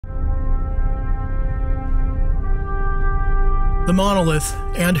The monolith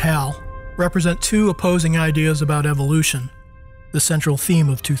and Hal represent two opposing ideas about evolution, the central theme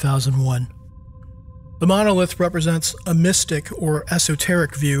of 2001. The monolith represents a mystic or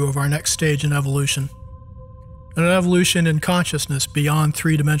esoteric view of our next stage in evolution, an evolution in consciousness beyond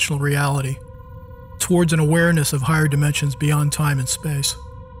three-dimensional reality, towards an awareness of higher dimensions beyond time and space.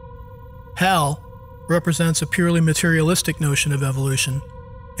 Hal represents a purely materialistic notion of evolution,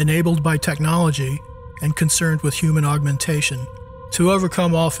 enabled by technology and concerned with human augmentation to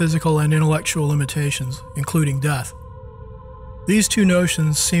overcome all physical and intellectual limitations, including death. These two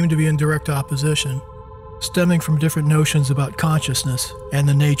notions seem to be in direct opposition, stemming from different notions about consciousness and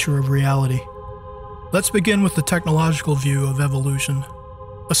the nature of reality. Let's begin with the technological view of evolution,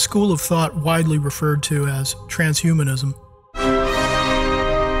 a school of thought widely referred to as transhumanism.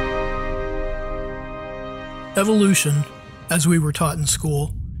 Evolution, as we were taught in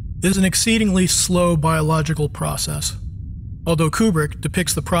school, is an exceedingly slow biological process, although Kubrick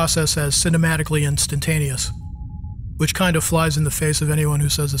depicts the process as cinematically instantaneous, which kind of flies in the face of anyone who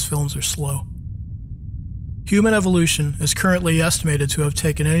says his films are slow. Human evolution is currently estimated to have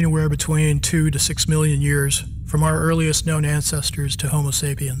taken anywhere between 2 to 6 million years from our earliest known ancestors to Homo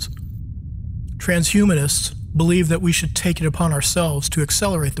sapiens. Transhumanists believe that we should take it upon ourselves to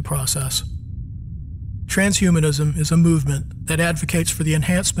accelerate the process. Transhumanism is a movement that advocates for the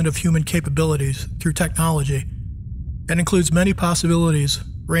enhancement of human capabilities through technology and includes many possibilities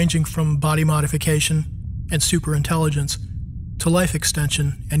ranging from body modification and superintelligence to life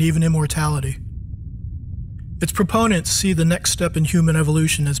extension and even immortality. Its proponents see the next step in human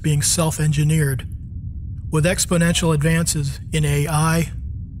evolution as being self-engineered, with exponential advances in AI,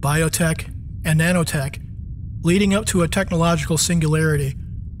 biotech, and nanotech leading up to a technological singularity,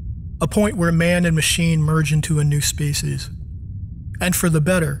 a point where man and machine merge into a new species. And for the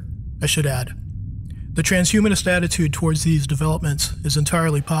better, I should add. The transhumanist attitude towards these developments is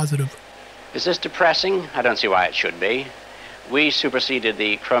entirely positive. Is this depressing? I don't see why it should be. We superseded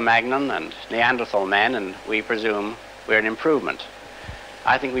the Cro-Magnon and Neanderthal men, and we presume we're an improvement.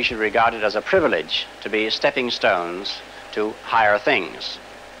 I think we should regard it as a privilege to be stepping stones to higher things.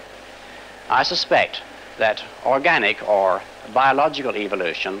 I suspect that organic or biological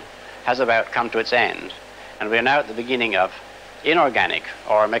evolution has about come to its end, and we are now at the beginning of inorganic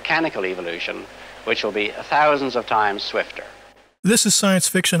or mechanical evolution, which will be thousands of times swifter. This is science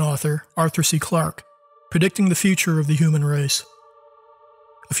fiction author Arthur C. Clarke, predicting the future of the human race.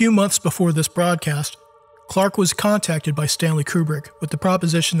 A few months before this broadcast, Clarke was contacted by Stanley Kubrick with the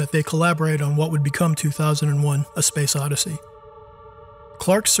proposition that they collaborate on what would become 2001: A Space Odyssey.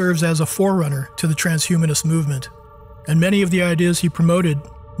 Clarke serves as a forerunner to the transhumanist movement, and many of the ideas he promoted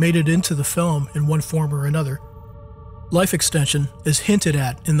made it into the film in one form or another. Life extension is hinted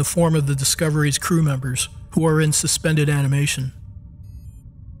at in the form of the Discovery's crew members, who are in suspended animation.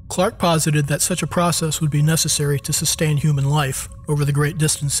 Clarke posited that such a process would be necessary to sustain human life over the great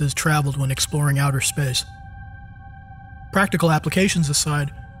distances traveled when exploring outer space. Practical applications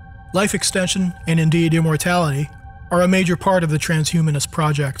aside, life extension, and indeed immortality, are a major part of the transhumanist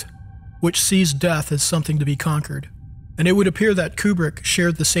project, which sees death as something to be conquered. And it would appear that Kubrick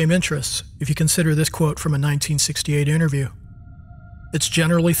shared the same interests if you consider this quote from a 1968 interview. It's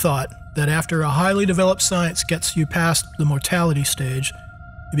generally thought that after a highly developed science gets you past the mortality stage,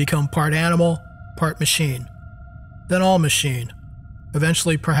 you become part animal, part machine, then all machine,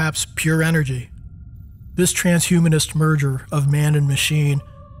 eventually perhaps pure energy. This transhumanist merger of man and machine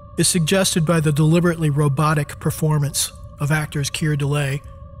is suggested by the deliberately robotic performance of actors Keir Dullea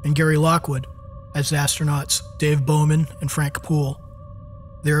and Gary Lockwood as astronauts Dave Bowman and Frank Poole.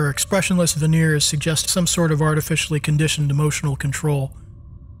 Their expressionless veneers suggest some sort of artificially conditioned emotional control,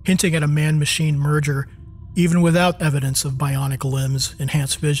 hinting at a man-machine merger even without evidence of bionic limbs,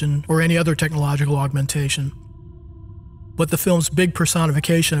 enhanced vision, or any other technological augmentation. But the film's big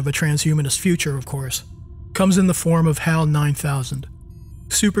personification of a transhumanist future, of course, comes in the form of HAL 9000,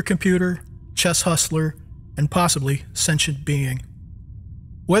 supercomputer, chess hustler, and possibly sentient being.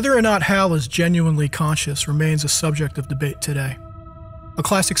 Whether or not HAL is genuinely conscious remains a subject of debate today, a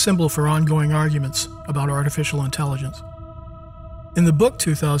classic symbol for ongoing arguments about artificial intelligence. In the book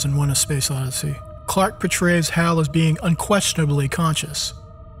 2001: A Space Odyssey, Clarke portrays HAL as being unquestionably conscious.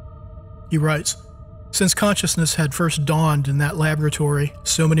 He writes, "Since consciousness had first dawned in that laboratory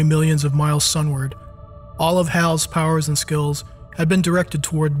so many millions of miles sunward, all of HAL's powers and skills had been directed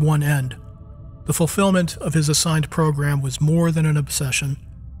toward one end. The fulfillment of his assigned program was more than an obsession.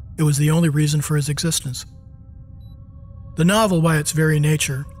 It was the only reason for his existence." The novel, by its very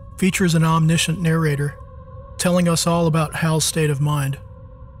nature, features an omniscient narrator telling us all about HAL's state of mind.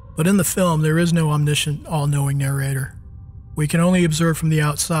 But in the film, there is no omniscient, all-knowing narrator, we can only observe from the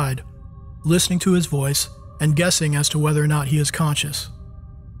outside, listening to his voice and guessing as to whether or not he is conscious.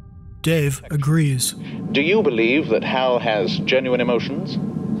 Dave agrees. Do you believe that Hal has genuine emotions?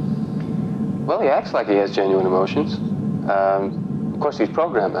 Well, he acts like he has genuine emotions. Of course, he's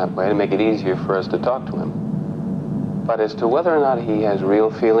programmed that way to make it easier for us to talk to him. But as to whether or not he has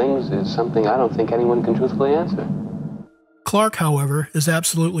real feelings is something I don't think anyone can truthfully answer. Clarke, however, is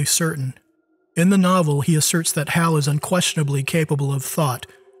absolutely certain. In the novel, he asserts that Hal is unquestionably capable of thought,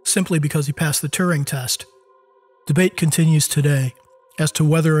 simply because he passed the Turing test. Debate continues today as to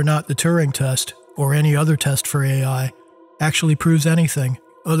whether or not the Turing test, or any other test for AI, actually proves anything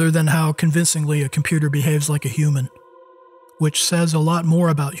other than how convincingly a computer behaves like a human, which says a lot more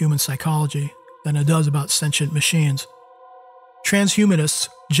about human psychology than it does about sentient machines. Transhumanists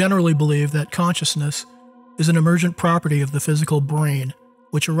generally believe that consciousness is an emergent property of the physical brain,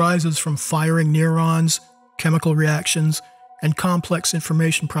 which arises from firing neurons, chemical reactions, and complex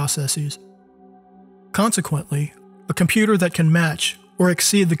information processes. Consequently, a computer that can match or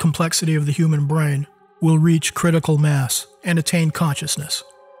exceed the complexity of the human brain will reach critical mass and attain consciousness.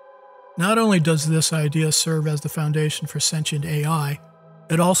 Not only does this idea serve as the foundation for sentient AI,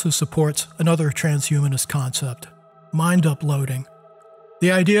 it also supports another transhumanist concept, mind uploading.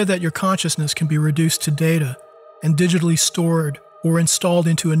 The idea that your consciousness can be reduced to data and digitally stored or installed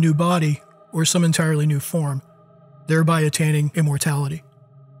into a new body or some entirely new form, thereby attaining immortality.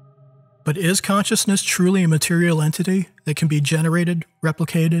 But is consciousness truly a material entity that can be generated,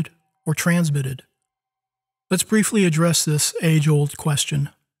 replicated, or transmitted? Let's briefly address this age-old question.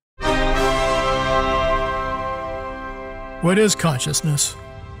 What is consciousness?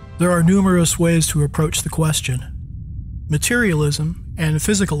 There are numerous ways to approach the question. Materialism and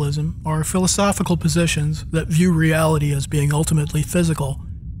physicalism are philosophical positions that view reality as being ultimately physical,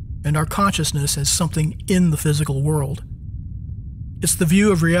 and our consciousness as something in the physical world. It's the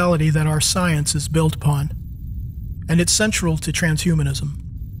view of reality that our science is built upon, and it's central to transhumanism.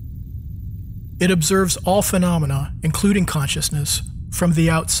 It observes all phenomena, including consciousness, from the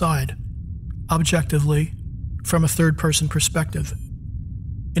outside, objectively, from a third-person perspective.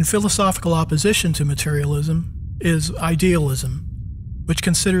 In philosophical opposition to materialism is idealism, which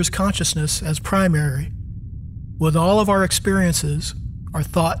considers consciousness as primary, with all of our experiences, our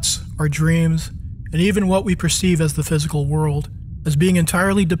thoughts, our dreams, and even what we perceive as the physical world as being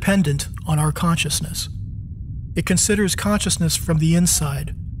entirely dependent on our consciousness. It considers consciousness from the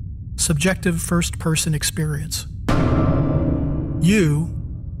inside, subjective first-person experience. You,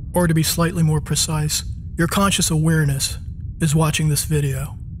 or to be slightly more precise, your conscious awareness is watching this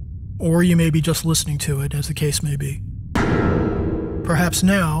video, or you may be just listening to it, as the case may be. Perhaps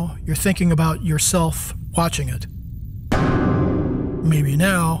now you're thinking about yourself watching it. Maybe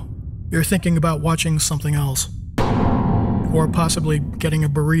now you're thinking about watching something else, or possibly getting a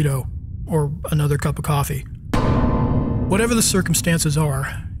burrito or another cup of coffee. Whatever the circumstances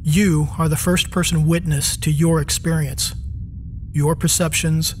are, you are the first-person witness to your experience, your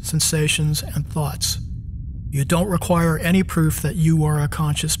perceptions, sensations, and thoughts. You don't require any proof that you are a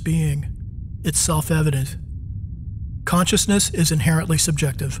conscious being. It's self-evident. Consciousness is inherently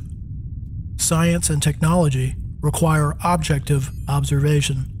subjective. Science and technology require objective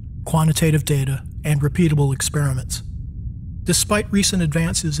observation, quantitative data, and repeatable experiments. Despite recent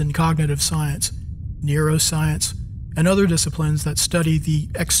advances in cognitive science, neuroscience, and other disciplines that study the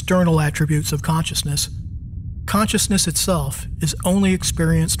external attributes of consciousness, consciousness itself is only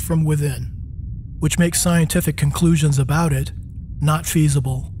experienced from within, which makes scientific conclusions about it not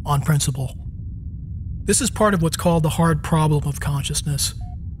feasible on principle. This is part of what's called the hard problem of consciousness,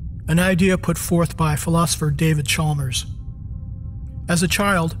 an idea put forth by philosopher David Chalmers. As a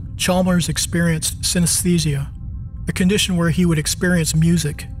child, Chalmers experienced synesthesia, a condition where he would experience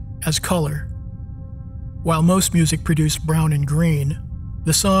music as color. While most music produced brown and green,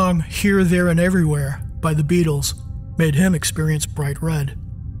 the song Here, There, and Everywhere by the Beatles made him experience bright red,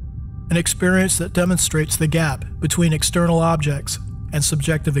 an experience that demonstrates the gap between external objects and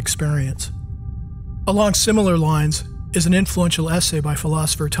subjective experience. Along similar lines is an influential essay by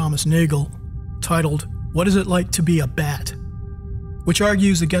philosopher Thomas Nagel titled, What Is It Like to Be a Bat?, which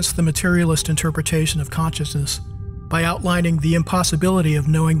argues against the materialist interpretation of consciousness by outlining the impossibility of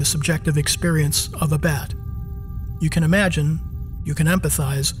knowing the subjective experience of a bat. You can imagine, you can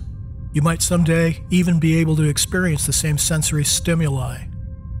empathize, you might someday even be able to experience the same sensory stimuli,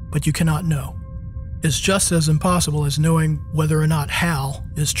 but you cannot know. It's just as impossible as knowing whether or not Hal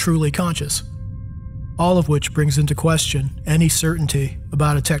is truly conscious, all of which brings into question any certainty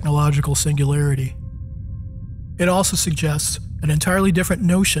about a technological singularity. It also suggests an entirely different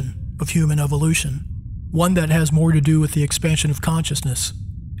notion of human evolution, one that has more to do with the expansion of consciousness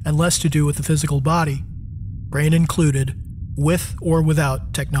and less to do with the physical body, brain included, with or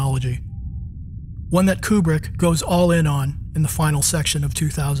without technology. One that Kubrick goes all in on in the final section of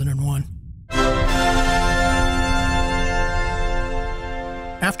 2001.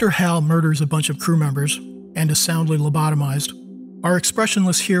 After Hal murders a bunch of crew members and is soundly lobotomized, our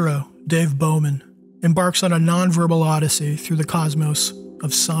expressionless hero, Dave Bowman, embarks on a nonverbal odyssey through the cosmos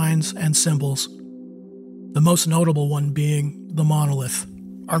of signs and symbols, the most notable one being the monolith,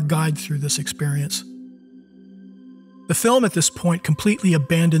 our guide through this experience. The film at this point completely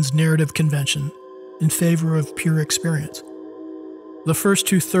abandons narrative convention in favor of pure experience. The first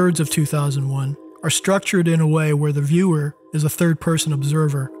 2/3 of 2001 are structured in a way where the viewer is a third-person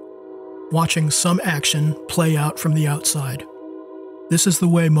observer, watching some action play out from the outside. This is the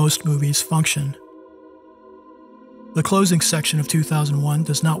way most movies function. The closing section of 2001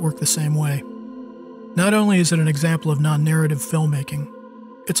 does not work the same way. Not only is it an example of non-narrative filmmaking,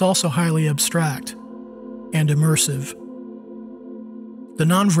 it's also highly abstract and immersive. The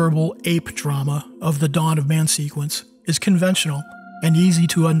nonverbal ape drama of the Dawn of Man sequence is conventional and easy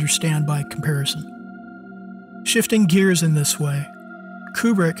to understand by comparison. Shifting gears in this way,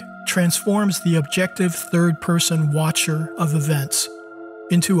 Kubrick transforms the objective third-person watcher of events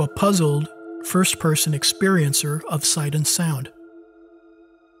into a puzzled first-person experiencer of sight and sound.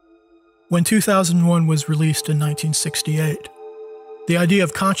 When 2001 was released in 1968, the idea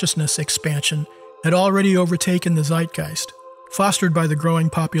of consciousness expansion had already overtaken the zeitgeist, fostered by the growing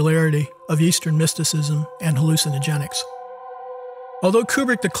popularity of Eastern mysticism and hallucinogenics. Although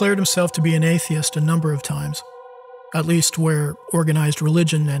Kubrick declared himself to be an atheist a number of times, at least where organized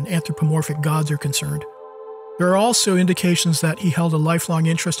religion and anthropomorphic gods are concerned, there are also indications that he held a lifelong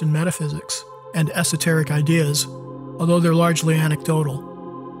interest in metaphysics and esoteric ideas, although they're largely anecdotal.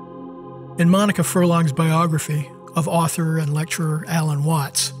 In Monica Furlong's biography of author and lecturer Alan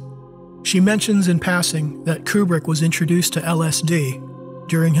Watts, she mentions in passing that Kubrick was introduced to LSD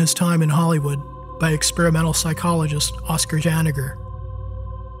during his time in Hollywood by experimental psychologist Oscar Janiger.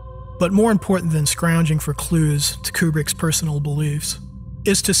 But more important than scrounging for clues to Kubrick's personal beliefs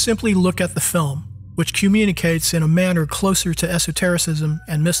is to simply look at the film, which communicates in a manner closer to esotericism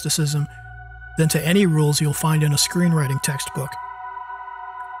and mysticism than to any rules you'll find in a screenwriting textbook.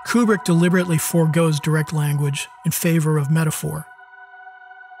 Kubrick deliberately forgoes direct language in favor of metaphor.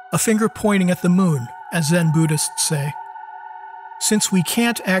 A finger pointing at the moon, as Zen Buddhists say. Since we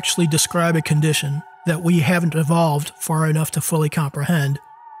can't actually describe a condition that we haven't evolved far enough to fully comprehend,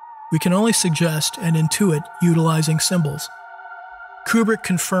 we can only suggest and intuit utilizing symbols. Kubrick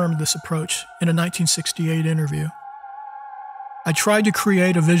confirmed this approach in a 1968 interview. I tried to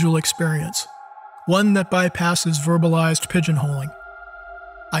create a visual experience, one that bypasses verbalized pigeonholing.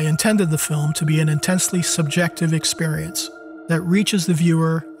 I intended the film to be an intensely subjective experience that reaches the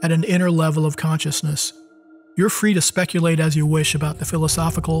viewer at an inner level of consciousness. You're free to speculate as you wish about the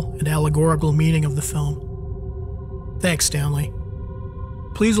philosophical and allegorical meaning of the film. Thanks, Stanley.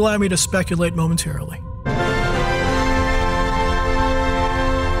 Please allow me to speculate momentarily.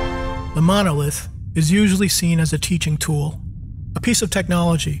 The monolith is usually seen as a teaching tool, a piece of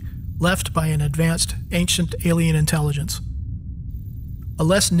technology left by an advanced, ancient alien intelligence. A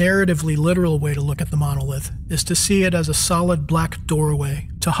less narratively literal way to look at the monolith is to see it as a solid black doorway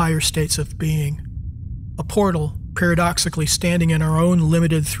to higher states of being, a portal paradoxically standing in our own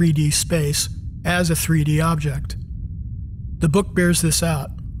limited 3D space as a 3D object. The book bears this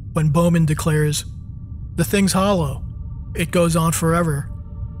out when Bowman declares, "The thing's hollow. It goes on forever.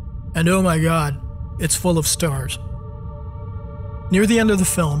 And oh my God, it's full of stars." Near the end of the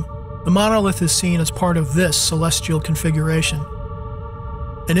film, the monolith is seen as part of this celestial configuration,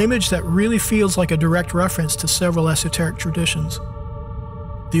 an image that really feels like a direct reference to several esoteric traditions.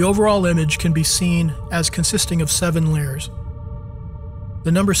 The overall image can be seen as consisting of 7 layers.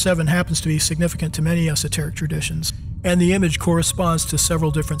 The number 7 happens to be significant to many esoteric traditions, and the image corresponds to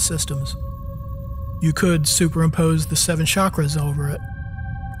several different systems. You could superimpose the 7 chakras over it,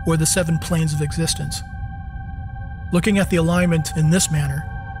 or the 7 planes of existence. Looking at the alignment in this manner,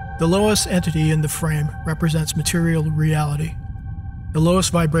 the lowest entity in the frame represents material reality, the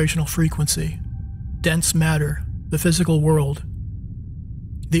lowest vibrational frequency, dense matter, the physical world.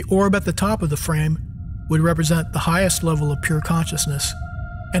 The orb at the top of the frame would represent the highest level of pure consciousness,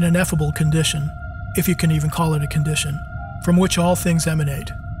 an ineffable condition, if you can even call it a condition, from which all things emanate,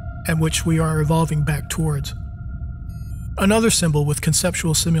 and which we are evolving back towards. Another symbol with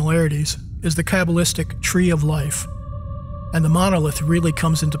conceptual similarities is the Kabbalistic Tree of Life, and the monolith really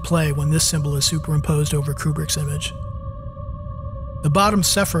comes into play when this symbol is superimposed over Kubrick's image. The bottom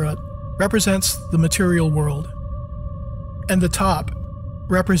sephirot represents the material world, and the top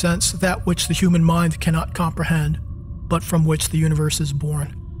represents that which the human mind cannot comprehend, but from which the universe is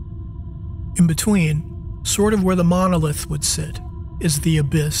born. In between, sort of where the monolith would sit, is the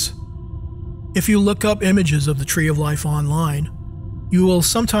abyss. If you look up images of the Tree of Life online, you will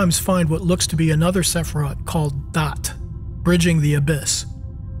sometimes find what looks to be another Sephiroth called Dot, bridging the abyss.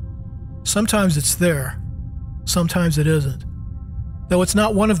 Sometimes it's there, sometimes it isn't. Though it's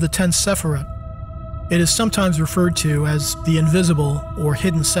not one of the 10 Sephiroth, it is sometimes referred to as the invisible or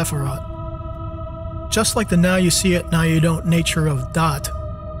hidden Sephiroth. Just like the now you see it, now you don't nature of Dot,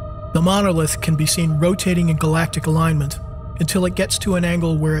 the monolith can be seen rotating in galactic alignment until it gets to an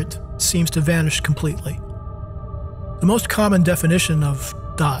angle where it seems to vanish completely. The most common definition of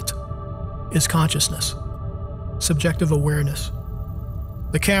Dot is consciousness, subjective awareness.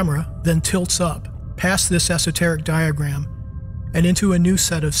 The camera then tilts up past this esoteric diagram and into a new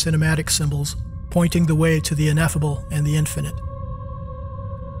set of cinematic symbols pointing the way to the ineffable and the infinite.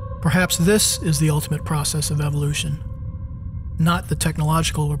 Perhaps this is the ultimate process of evolution, not the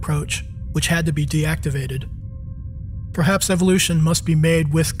technological approach, which had to be deactivated. Perhaps evolution must be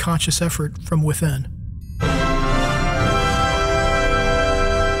made with conscious effort from within.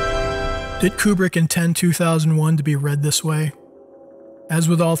 Did Kubrick intend 2001 to be read this way? As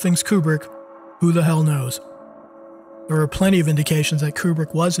with all things Kubrick, who the hell knows? There are plenty of indications that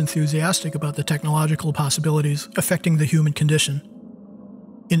Kubrick was enthusiastic about the technological possibilities affecting the human condition.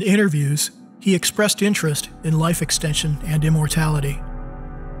 In interviews, he expressed interest in life extension and immortality.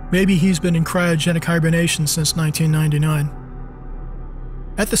 Maybe he's been in cryogenic hibernation since 1999.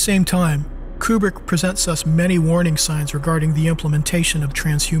 At the same time, Kubrick presents us many warning signs regarding the implementation of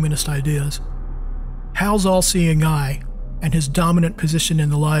transhumanist ideas. Hal's all-seeing eye, and his dominant position in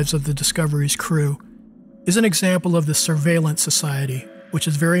the lives of the Discovery's crew, is an example of the surveillance society, which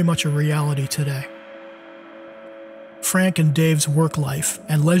is very much a reality today. Frank and Dave's work life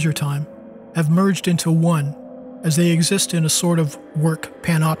and leisure time have merged into one, as they exist in a sort of work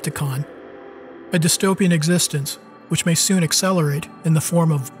panopticon, a dystopian existence which may soon accelerate in the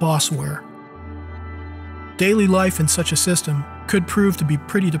form of bossware. Daily life in such a system could prove to be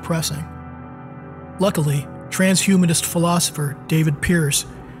pretty depressing. Luckily, transhumanist philosopher David Pearce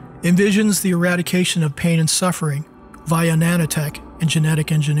envisions the eradication of pain and suffering via nanotech and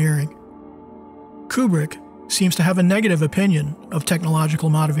genetic engineering. Kubrick seems to have a negative opinion of technological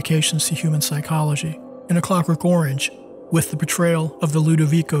modifications to human psychology in A Clockwork Orange, with the portrayal of the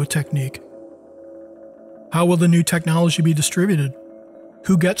Ludovico technique. How will the new technology be distributed?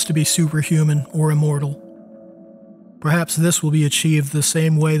 Who gets to be superhuman or immortal? Perhaps this will be achieved the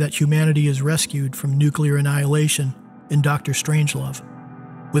same way that humanity is rescued from nuclear annihilation in Dr. Strangelove,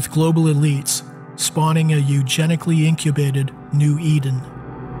 with global elites spawning a eugenically incubated New Eden.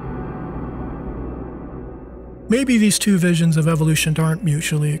 Maybe these two visions of evolution aren't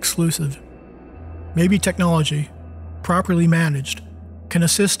mutually exclusive. Maybe technology, properly managed, can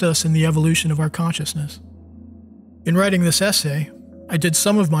assist us in the evolution of our consciousness. In writing this essay, I did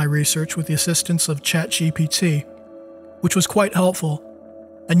some of my research with the assistance of ChatGPT, which was quite helpful,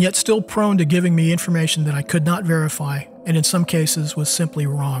 and yet still prone to giving me information that I could not verify, and in some cases was simply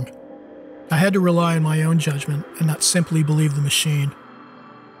wrong. I had to rely on my own judgment and not simply believe the machine.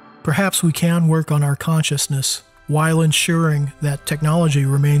 Perhaps we can work on our consciousness while ensuring that technology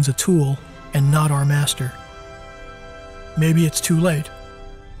remains a tool and not our master. Maybe it's too late.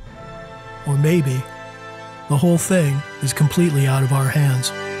 Or maybe the whole thing is completely out of our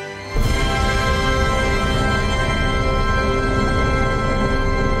hands.